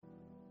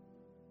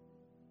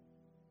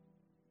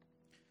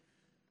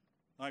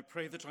I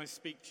pray that I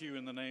speak to you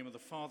in the name of the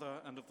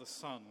Father, and of the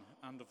Son,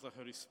 and of the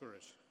Holy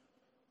Spirit.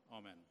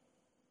 Amen.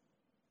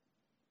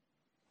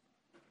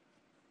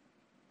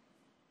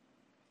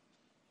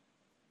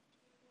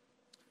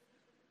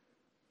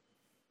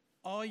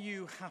 Are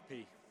you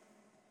happy?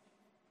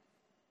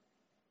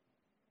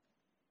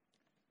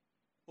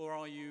 Or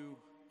are you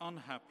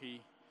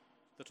unhappy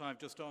that I've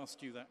just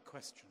asked you that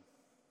question?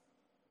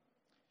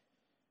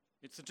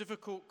 It's a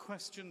difficult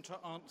question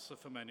to answer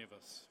for many of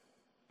us,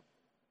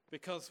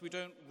 because we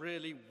don't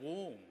really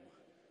warm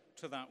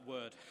to that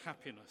word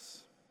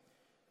happiness.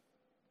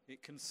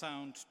 It can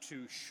sound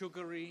too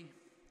sugary,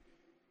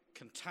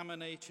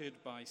 contaminated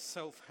by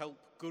self-help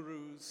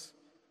gurus,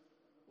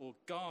 or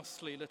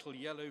ghastly little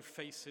yellow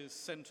faces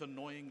sent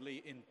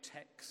annoyingly in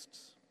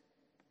texts.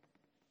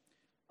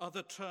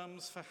 Other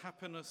terms for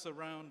happiness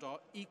around are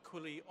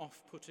equally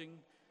off-putting,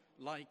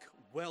 like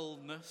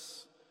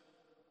wellness,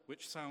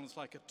 which sounds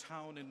like a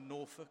town in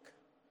Norfolk.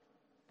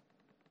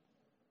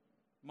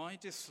 My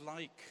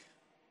dislike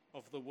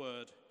of the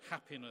word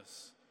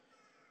happiness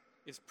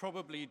is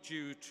probably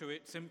due to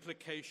its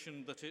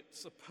implication that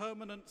it's a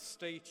permanent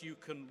state you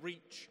can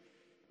reach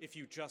if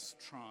you just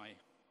try.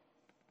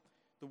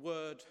 The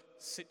word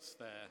sits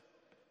there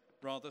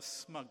rather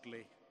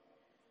smugly,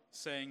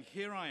 saying,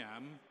 "Here I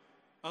am,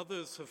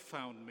 others have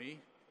found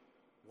me,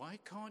 why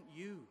can't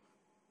you?"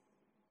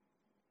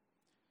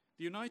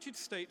 The United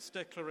States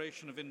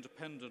Declaration of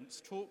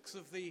Independence talks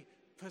of the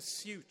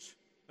pursuit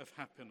of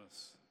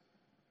happiness.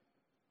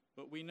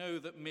 But we know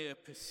that mere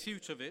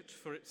pursuit of it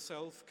for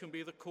itself can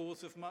be the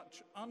cause of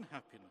much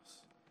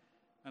unhappiness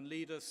and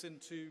lead us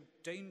into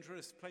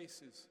dangerous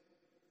places.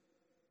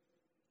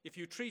 If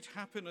you treat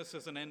happiness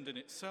as an end in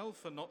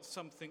itself and not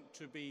something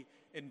to be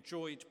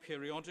enjoyed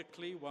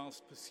periodically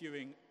whilst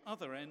pursuing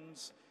other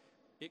ends,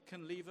 it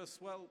can leave us,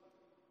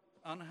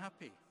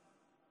 unhappy.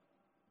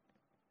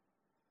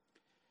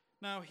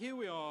 Now, here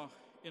we are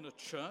in a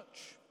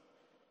church,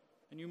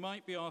 and you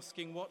might be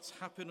asking, what's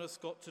happiness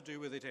got to do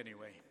with it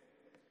anyway?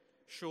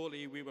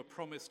 Surely we were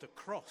promised a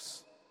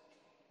cross,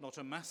 not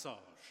a massage.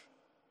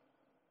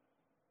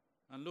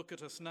 And look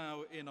at us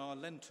now in our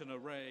Lenten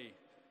array,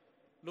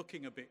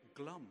 looking a bit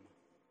glum.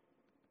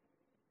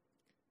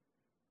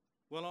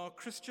 Well, our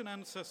Christian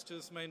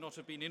ancestors may not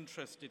have been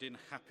interested in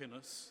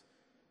happiness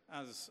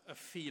as a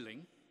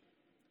feeling,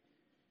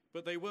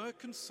 but they were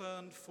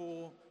concerned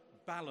for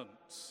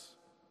balance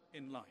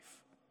in life.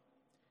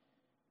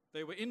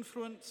 They were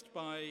influenced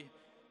by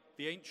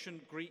the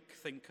ancient Greek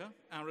thinker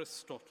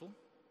Aristotle,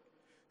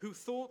 who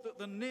thought that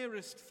the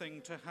nearest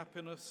thing to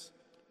happiness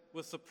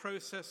was the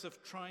process of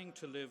trying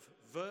to live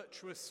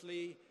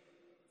virtuously,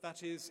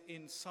 that is,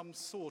 in some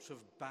sort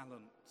of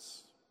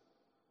balance.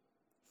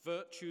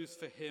 Virtues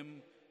for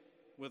him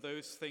were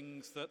those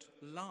things that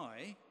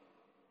lie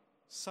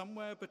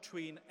somewhere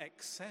between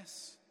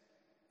excess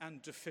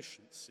and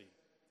deficiency.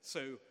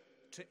 So,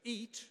 to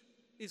eat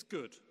is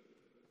good.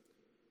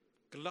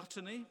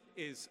 Gluttony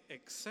is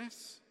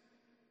excess.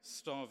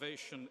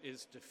 Starvation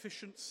is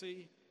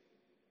deficiency.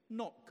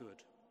 Not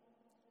good.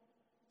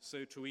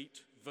 So to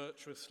eat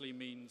virtuously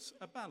means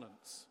a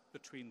balance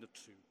between the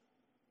two.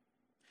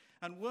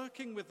 And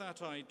working with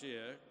that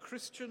idea,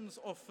 Christians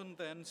often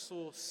then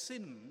saw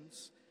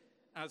sins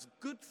as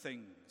good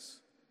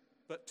things,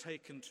 but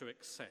taken to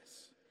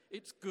excess.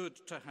 It's good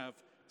to have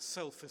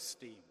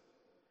self-esteem,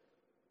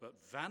 but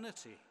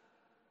vanity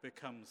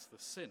becomes the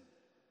sin,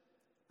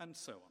 and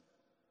so on.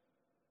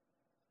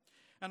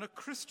 And a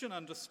Christian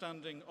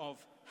understanding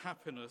of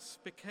happiness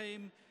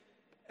became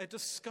a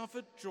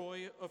discovered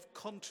joy of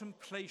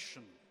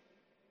contemplation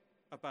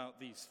about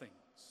these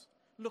things,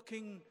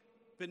 looking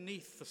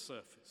beneath the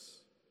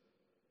surface,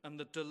 and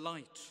the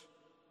delight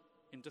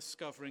in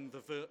discovering the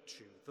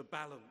virtue, the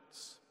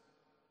balance.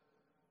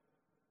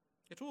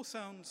 It all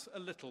sounds a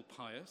little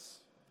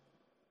pious,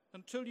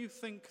 until you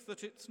think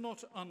that it's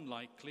not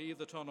unlikely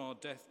that on our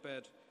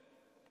deathbed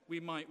we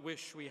might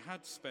wish we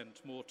had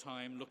spent more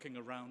time looking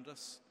around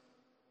us,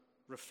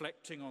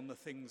 reflecting on the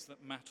things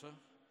that matter,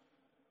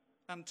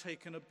 and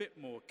taken a bit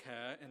more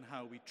care in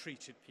how we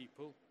treated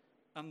people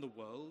and the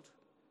world,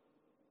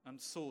 and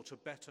sought a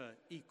better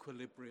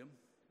equilibrium.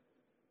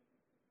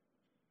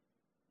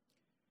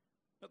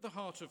 At the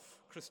heart of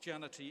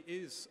Christianity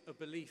is a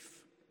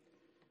belief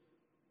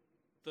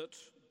that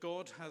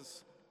God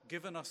has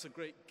given us a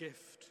great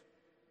gift,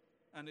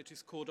 and it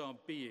is called our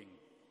being,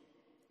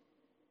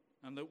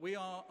 and that we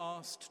are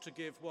asked to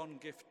give one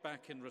gift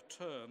back in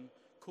return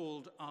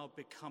called our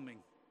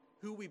becoming,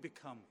 who we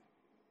become.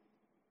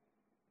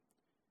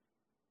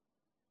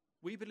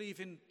 We believe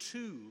in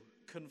two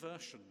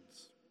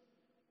conversions.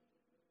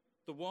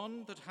 The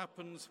one that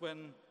happens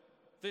when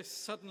this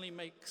suddenly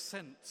makes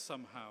sense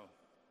somehow.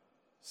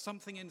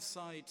 Something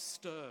inside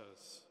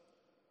stirs.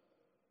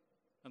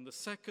 And the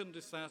second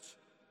is that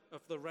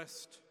of the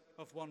rest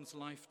of one's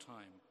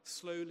lifetime,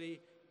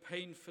 slowly,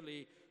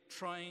 painfully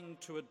trying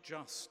to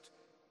adjust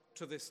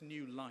to this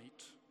new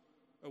light,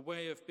 a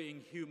way of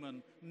being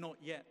human not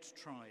yet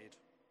tried.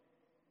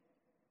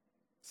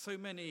 So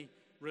many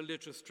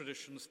religious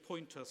traditions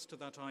point us to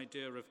that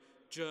idea of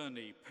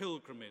journey,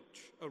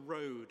 pilgrimage, a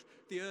road.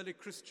 The early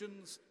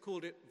Christians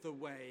called it the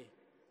way.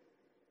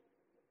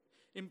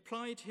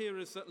 Implied here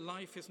is that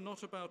life is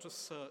not about a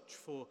search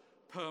for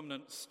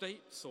permanent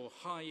states or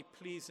high,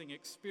 pleasing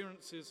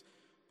experiences,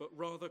 but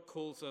rather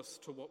calls us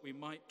to what we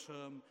might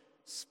term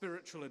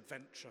spiritual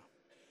adventure,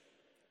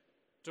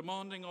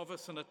 demanding of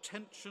us an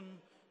attention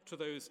to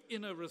those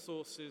inner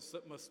resources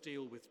that must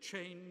deal with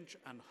change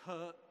and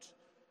hurt,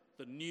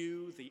 the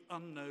new, the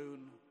unknown,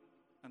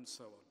 and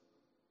so on.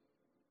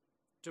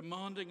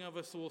 Demanding of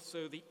us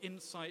also the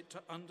insight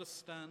to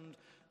understand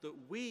that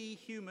we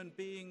human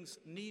beings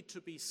need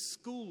to be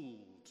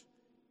schooled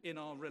in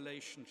our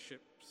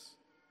relationships.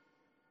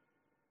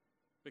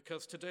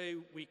 Because today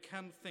we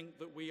can think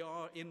that we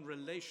are in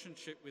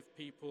relationship with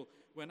people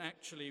when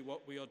actually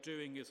what we are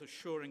doing is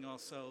assuring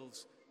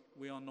ourselves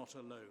we are not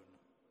alone.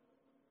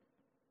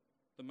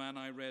 The man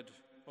I read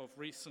of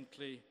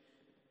recently,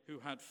 who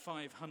had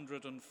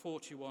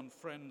 541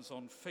 friends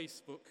on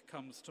Facebook,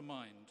 comes to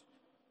mind.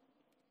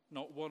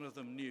 Not one of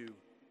them knew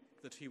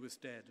that he was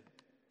dead.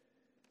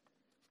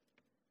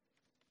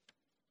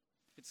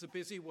 It's a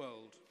busy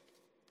world,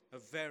 a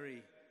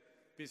very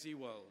busy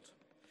world.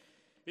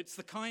 It's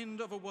the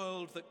kind of a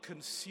world that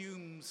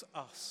consumes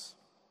us,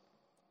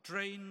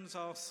 drains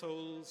our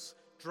souls,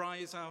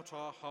 dries out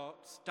our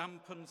hearts,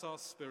 dampens our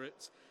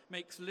spirits,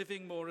 makes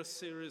living more a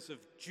series of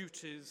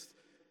duties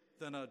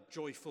than a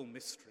joyful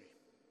mystery.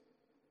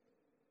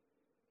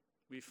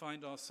 We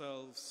find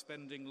ourselves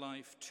spending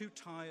life too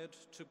tired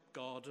to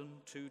garden,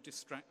 too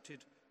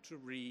distracted to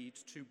read,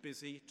 too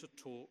busy to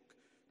talk,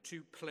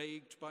 too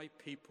plagued by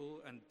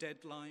people and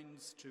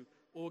deadlines to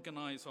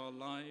organize our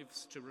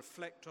lives, to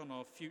reflect on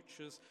our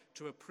futures,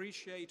 to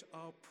appreciate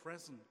our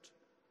present.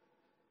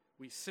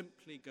 We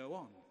simply go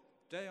on,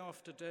 day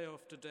after day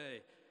after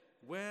day.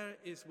 Where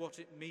is what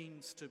it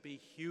means to be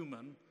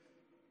human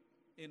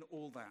in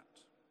all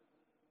that?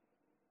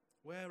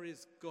 Where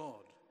is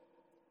God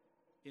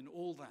in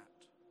all that?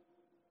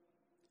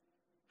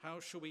 How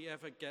shall we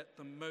ever get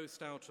the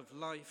most out of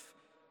life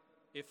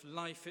if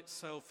life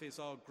itself is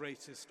our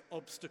greatest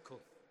obstacle?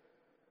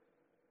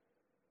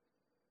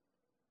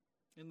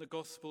 In the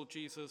gospel,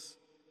 Jesus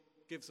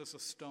gives us a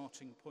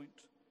starting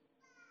point.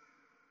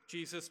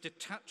 Jesus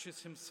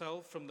detaches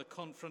himself from the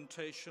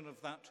confrontation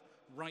of that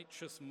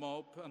righteous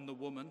mob and the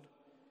woman.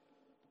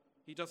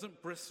 He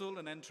doesn't bristle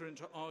and enter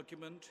into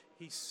argument.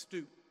 He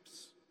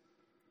stoops.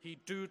 He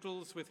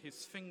doodles with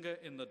his finger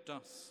in the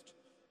dust.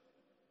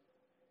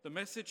 The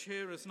message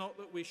here is not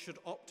that we should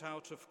opt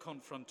out of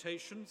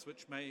confrontations,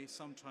 which may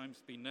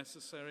sometimes be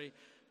necessary,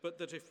 but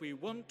that if we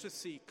want to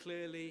see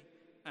clearly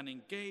and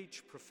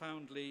engage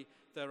profoundly,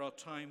 there are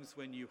times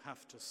when you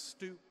have to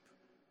stoop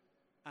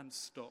and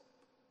stop.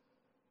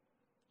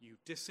 You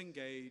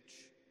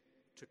disengage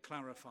to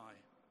clarify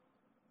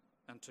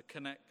and to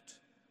connect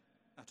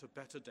at a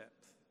better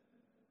depth.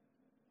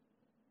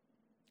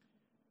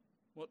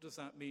 What does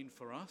that mean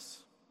for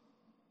us?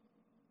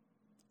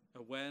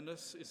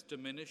 Awareness is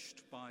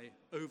diminished by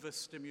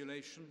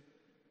overstimulation,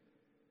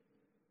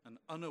 and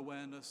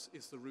unawareness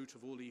is the root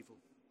of all evil.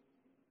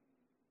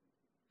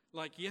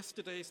 Like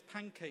yesterday's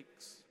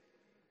pancakes,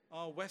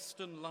 our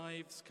Western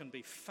lives can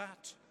be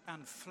fat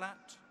and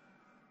flat.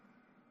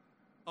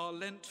 Our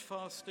Lent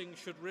fasting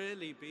should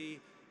really be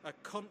a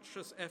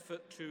conscious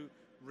effort to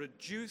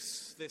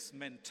reduce this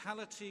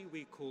mentality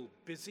we call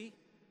busy,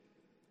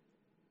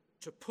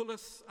 to pull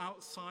us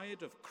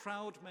outside of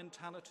crowd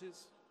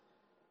mentalities,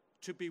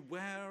 to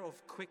beware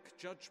of quick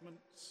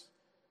judgments,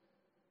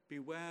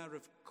 beware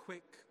of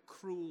quick,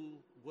 cruel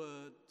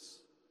words,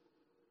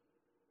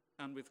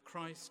 and with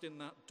Christ in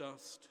that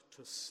dust,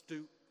 to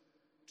stoop,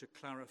 to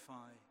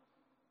clarify,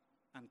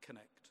 and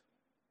connect.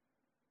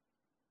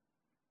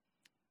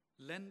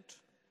 Lent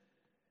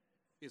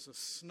is a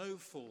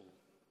snowfall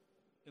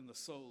in the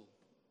soul.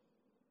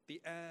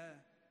 The air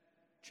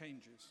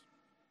changes.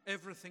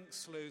 Everything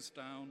slows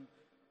down,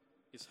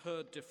 is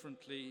heard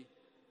differently,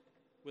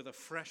 with a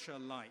fresher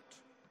light.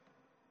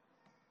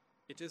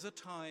 It is a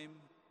time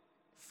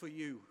for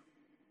you,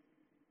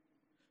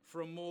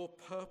 for a more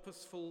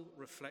purposeful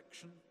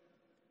reflection,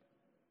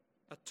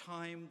 a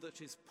time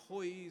that is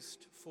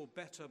poised for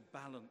better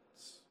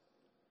balance,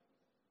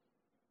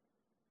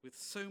 with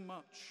so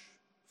much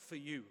for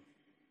you,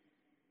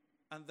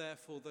 and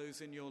therefore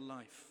those in your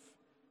life,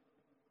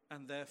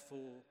 and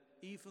therefore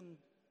even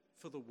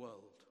for the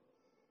world.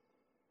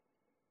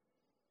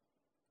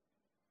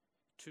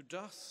 To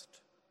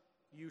dust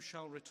you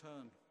shall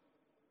return.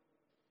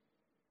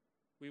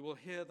 We will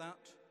hear that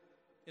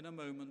in a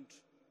moment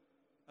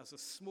as a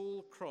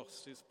small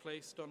cross is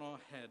placed on our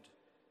head,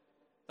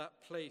 that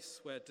place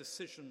where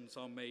decisions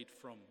are made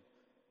from,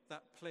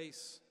 that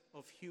place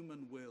of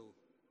human will.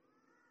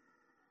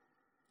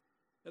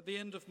 At the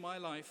end of my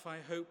life, I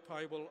hope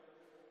I will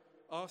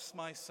ask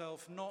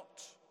myself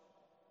not,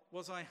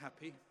 was I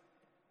happy?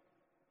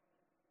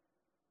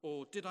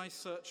 Or did I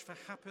search for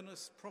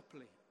happiness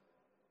properly?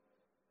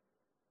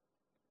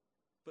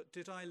 But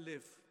did I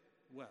live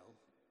well?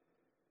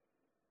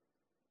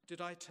 Did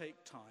I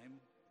take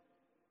time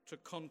to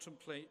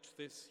contemplate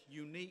this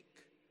unique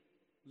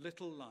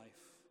little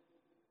life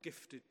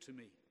gifted to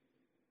me?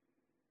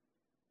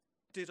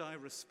 Did I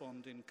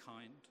respond in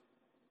kind,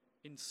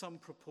 in some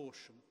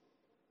proportion?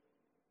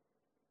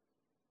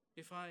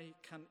 If I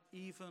can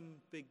even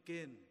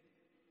begin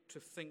to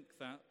think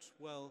that,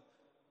 well,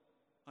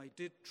 I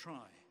did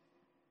try,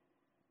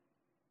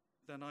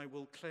 then I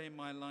will claim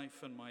my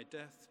life and my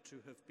death to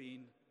have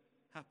been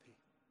happy.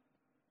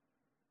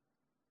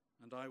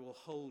 And I will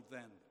hold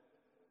then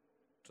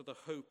to the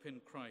hope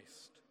in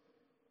Christ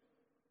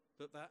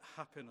that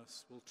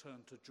happiness will turn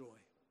to joy.